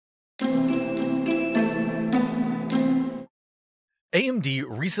AMD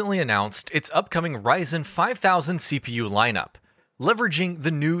recently announced its upcoming Ryzen 5000 CPU lineup. Leveraging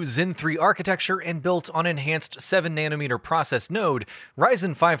the new Zen 3 architecture and built on enhanced 7nm process node,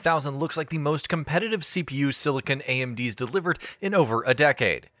 Ryzen 5000 looks like the most competitive CPU silicon AMD's delivered in over a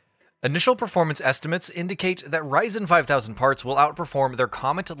decade. Initial performance estimates indicate that Ryzen 5000 parts will outperform their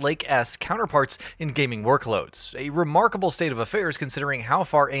Comet Lake S counterparts in gaming workloads, a remarkable state of affairs considering how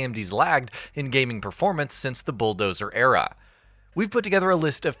far AMD's lagged in gaming performance since the Bulldozer era. We've put together a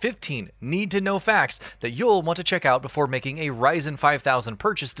list of 15 need-to-know facts that you'll want to check out before making a Ryzen 5000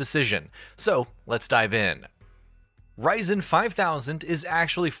 purchase decision, so let's dive in. Ryzen 5000 is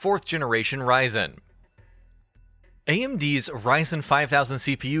actually 4th generation Ryzen. AMD's Ryzen 5000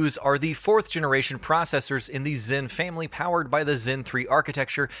 CPUs are the 4th generation processors in the Zen family powered by the Zen 3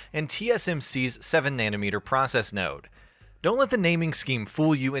 architecture and TSMC's 7nm process node. Don't let the naming scheme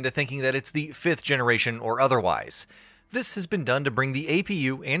fool you into thinking that it's the 5th generation or otherwise. This has been done to bring the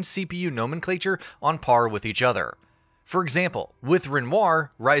APU and CPU nomenclature on par with each other. For example, with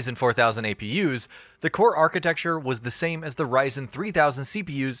Renoir Ryzen 4000 APUs, the core architecture was the same as the Ryzen 3000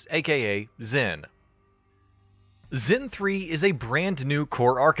 CPUs, aka Zen. Zen 3 is a brand new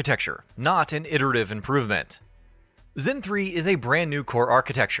core architecture, not an iterative improvement. Zen 3 is a brand new core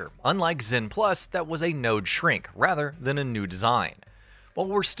architecture, unlike Zen Plus that was a node shrink rather than a new design. While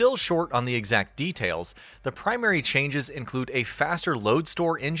we're still short on the exact details, the primary changes include a faster load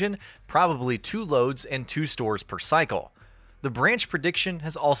store engine, probably 2 loads and 2 stores per cycle. The branch prediction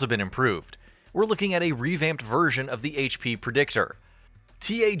has also been improved. We're looking at a revamped version of the HP predictor.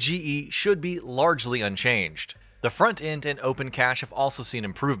 TAGE should be largely unchanged. The front end and open cache have also seen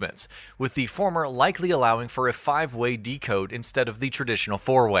improvements, with the former likely allowing for a 5-way decode instead of the traditional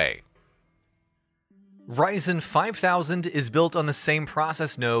 4-way. Ryzen 5000 is built on the same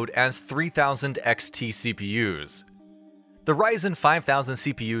process node as 3000 XT CPUs. The Ryzen 5000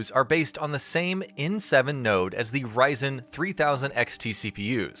 CPUs are based on the same N7 node as the Ryzen 3000 XT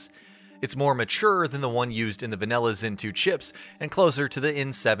CPUs. It's more mature than the one used in the vanilla Zen 2 chips and closer to the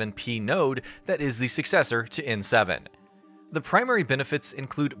N7P node that is the successor to N7. The primary benefits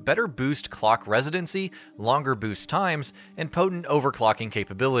include better boost clock residency, longer boost times, and potent overclocking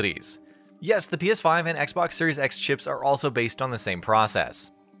capabilities. Yes, the PS5 and Xbox Series X chips are also based on the same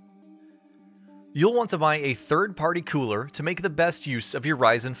process. You'll want to buy a third-party cooler to make the best use of your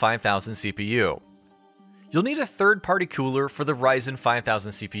Ryzen 5000 CPU. You'll need a third-party cooler for the Ryzen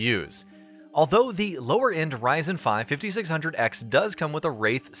 5000 CPUs. Although the lower-end Ryzen 5 5600X does come with a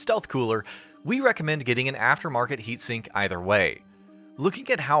Wraith stealth cooler, we recommend getting an aftermarket heatsink either way. Looking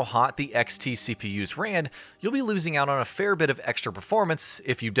at how hot the XT CPUs ran, you'll be losing out on a fair bit of extra performance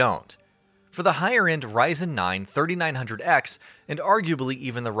if you don't. For the higher-end Ryzen 9 3900X, and arguably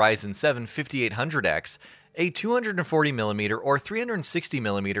even the Ryzen 7 5800X, a 240mm or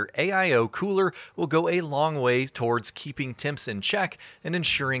 360mm AIO cooler will go a long way towards keeping temps in check and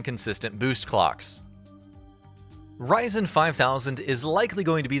ensuring consistent boost clocks. Ryzen 5000 is likely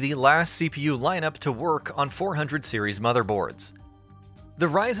going to be the last CPU lineup to work on 400 series motherboards. The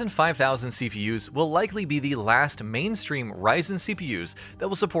Ryzen 5000 CPUs will likely be the last mainstream Ryzen CPUs that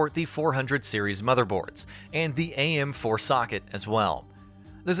will support the 400 series motherboards, and the AM4 socket as well.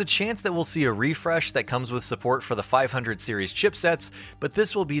 There's a chance that we'll see a refresh that comes with support for the 500 series chipsets, but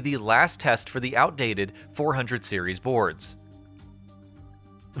this will be the last test for the outdated 400 series boards.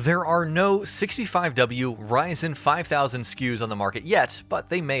 There are no 65W Ryzen 5000 SKUs on the market yet, but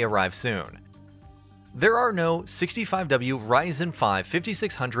they may arrive soon. There are no 65W Ryzen 5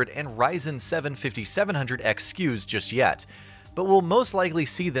 5600 and Ryzen 7 5700X SKUs just yet, but we'll most likely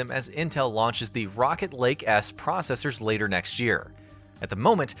see them as Intel launches the Comet Lake S processors later next year. At the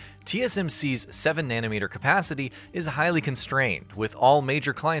moment, TSMC's 7nm capacity is highly constrained, with all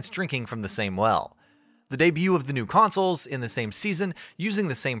major clients drinking from the same well. The debut of the new consoles in the same season using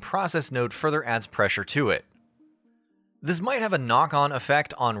the same process node further adds pressure to it. This might have a knock-on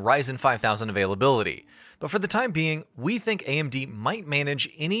effect on Ryzen 5000 availability, but for the time being, we think AMD might manage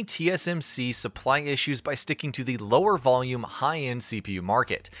any TSMC supply issues by sticking to the lower volume, high-end CPU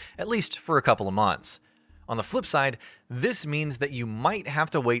market, at least for a couple of months. On the flip side, this means that you might have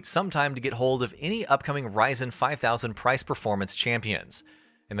to wait some time to get hold of any upcoming Ryzen 5000 price performance champions.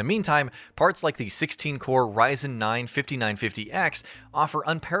 In the meantime, parts like the 16-core Ryzen 9 5950X offer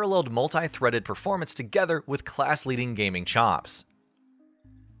unparalleled multi-threaded performance together with class-leading gaming chops.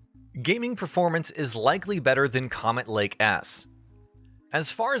 Gaming performance is likely better than Comet Lake S.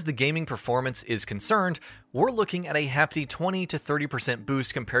 As far as the gaming performance is concerned, we're looking at a hefty 20 to 30%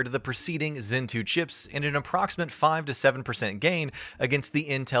 boost compared to the preceding Zen 2 chips and an approximate 5 to 7% gain against the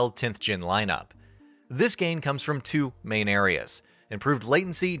Intel 10th gen lineup. This gain comes from two main areas: improved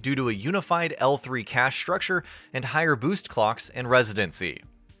latency due to a unified L3 cache structure, and higher boost clocks and residency.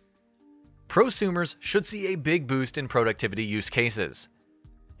 Prosumers should see a big boost in productivity use cases.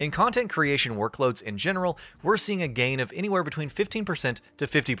 In content creation workloads in general, we're seeing a gain of anywhere between 15% to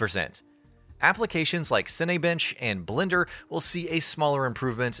 50%. Applications like Cinebench and Blender will see a smaller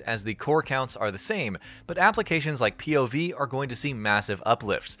improvement as the core counts are the same, but applications like POV are going to see massive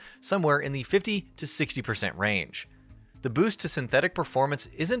uplifts, somewhere in the 50 to 60% range. The boost to synthetic performance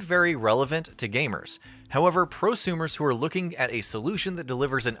isn't very relevant to gamers. However, prosumers who are looking at a solution that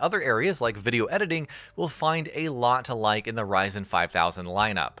delivers in other areas like video editing will find a lot to like in the Ryzen 5000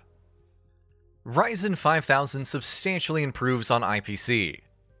 lineup. Ryzen 5000 substantially improves on IPC.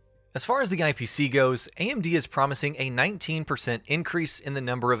 As far as the IPC goes, AMD is promising a 19% increase in the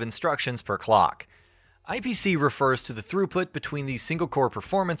number of instructions per clock. IPC refers to the throughput between the single-core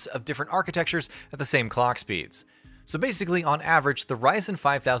performance of different architectures at the same clock speeds. So basically, on average, the Ryzen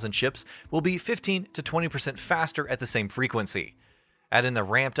 5000 chips will be 15 to 20% faster at the same frequency. Add in the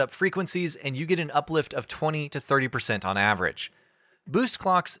ramped-up frequencies and you get an uplift of 20 to 30% on average. Boost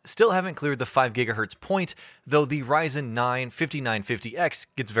clocks still haven't cleared the 5 GHz point, though the Ryzen 9 5950X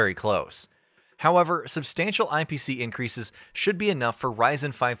gets very close. However, substantial IPC increases should be enough for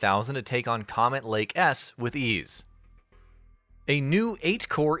Ryzen 5000 to take on Comet Lake S with ease. A new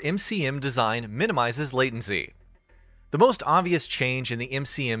 8-core MCM design minimizes latency. The most obvious change in the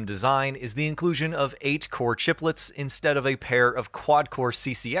MCM design is the inclusion of 8-core chiplets instead of a pair of quad-core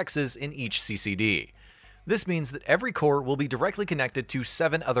CCXs in each CCD. This means that every core will be directly connected to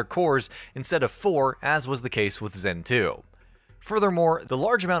 7 other cores instead of 4, as was the case with Zen 2. Furthermore, the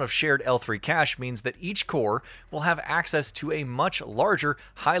large amount of shared L3 cache means that each core will have access to a much larger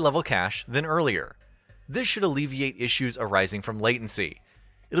high-level cache than earlier. This should alleviate issues arising from latency.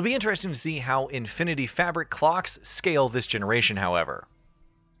 It'll be interesting to see how Infinity Fabric clocks scale this generation, however.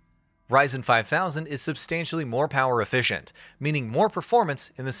 Ryzen 5000 is substantially more power efficient, meaning more performance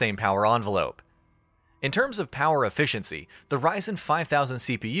in the same power envelope. In terms of power efficiency, the Ryzen 5000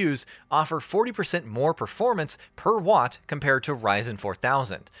 CPUs offer 40% more performance per watt compared to Ryzen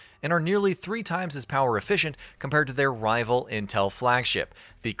 4000, and are nearly 3 times as power efficient compared to their rival Intel flagship,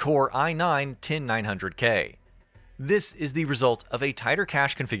 the Core i9-10900K. This is the result of a tighter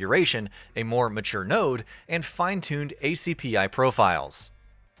cache configuration, a more mature node, and fine-tuned ACPI profiles.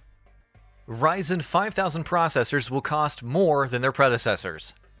 Ryzen 5000 processors will cost more than their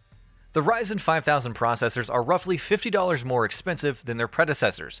predecessors. The Ryzen 5000 processors are roughly $50 more expensive than their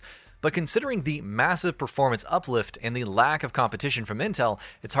predecessors, but considering the massive performance uplift and the lack of competition from Intel,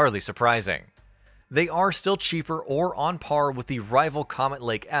 it's hardly surprising. They are still cheaper or on par with the rival Comet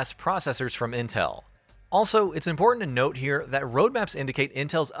Lake S processors from Intel. Also, it's important to note here that roadmaps indicate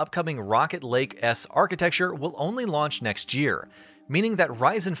Intel's upcoming Rocket Lake S architecture will only launch next year, meaning that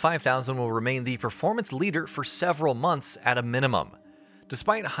Ryzen 5000 will remain the performance leader for several months at a minimum.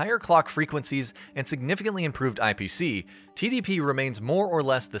 Despite higher clock frequencies and significantly improved IPC, TDP remains more or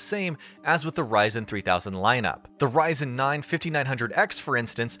less the same as with the Ryzen 3000 lineup. The Ryzen 9 5900X, for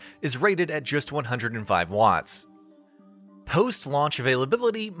instance, is rated at just 105 watts. Post-launch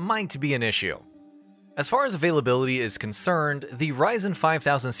availability might be an issue. As far as availability is concerned, the Ryzen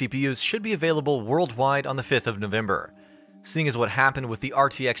 5000 CPUs should be available worldwide on the 5th of November. Seeing as what happened with the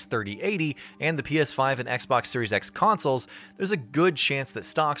RTX 3080 and the PS5 and Xbox Series X consoles, there's a good chance that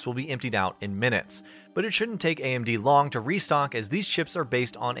stocks will be emptied out in minutes, but it shouldn't take AMD long to restock as these chips are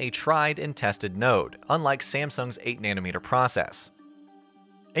based on a tried and tested node, unlike Samsung's 8nm process.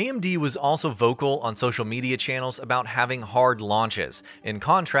 AMD was also vocal on social media channels about having hard launches, in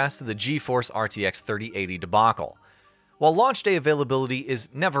contrast to the GeForce RTX 3080 debacle. While launch day availability is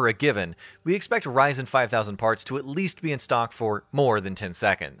never a given, we expect Ryzen 5000 parts to at least be in stock for more than 10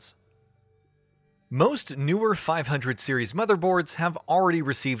 seconds. Most newer 500 series motherboards have already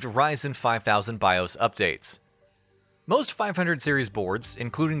received Ryzen 5000 BIOS updates. Most 500 series boards,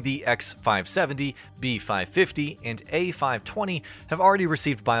 including the X570, B550, and A520, have already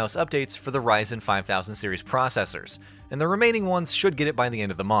received BIOS updates for the Ryzen 5000 series processors, and the remaining ones should get it by the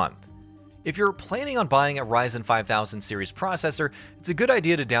end of the month. If you're planning on buying a Ryzen 5000 series processor, it's a good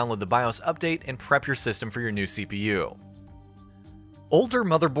idea to download the BIOS update and prep your system for your new CPU. Older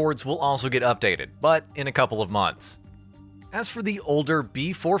motherboards will also get updated, but in a couple of months. As for the older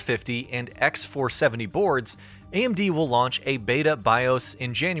B450 and X470 boards, AMD will launch a beta BIOS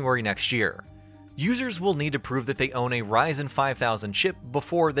in January next year. Users will need to prove that they own a Ryzen 5000 chip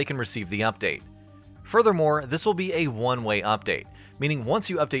before they can receive the update. Furthermore, this will be a one-way update, meaning once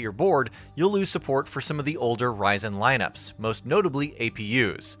you update your board, you'll lose support for some of the older Ryzen lineups, most notably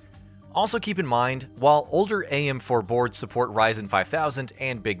APUs. Also keep in mind, while older AM4 boards support Ryzen 5000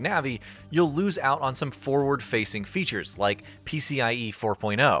 and Big Navi, you'll lose out on some forward-facing features like PCIe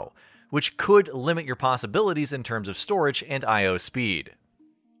 4.0, which could limit your possibilities in terms of storage and I/O speed.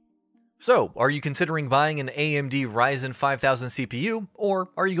 So, are you considering buying an AMD Ryzen 5000 CPU, or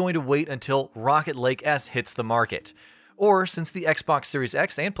are you going to wait until Comet Lake S hits the market? Or, since the Xbox Series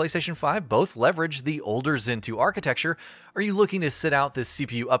X and PlayStation 5 both leverage the older Zen 2 architecture, are you looking to sit out this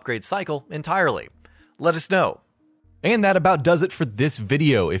CPU upgrade cycle entirely? Let us know. And that about does it for this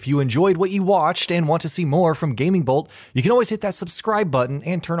video. If you enjoyed what you watched and want to see more from Gaming Bolt, you can always hit that subscribe button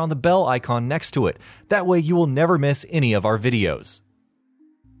and turn on the bell icon next to it. That way you will never miss any of our videos.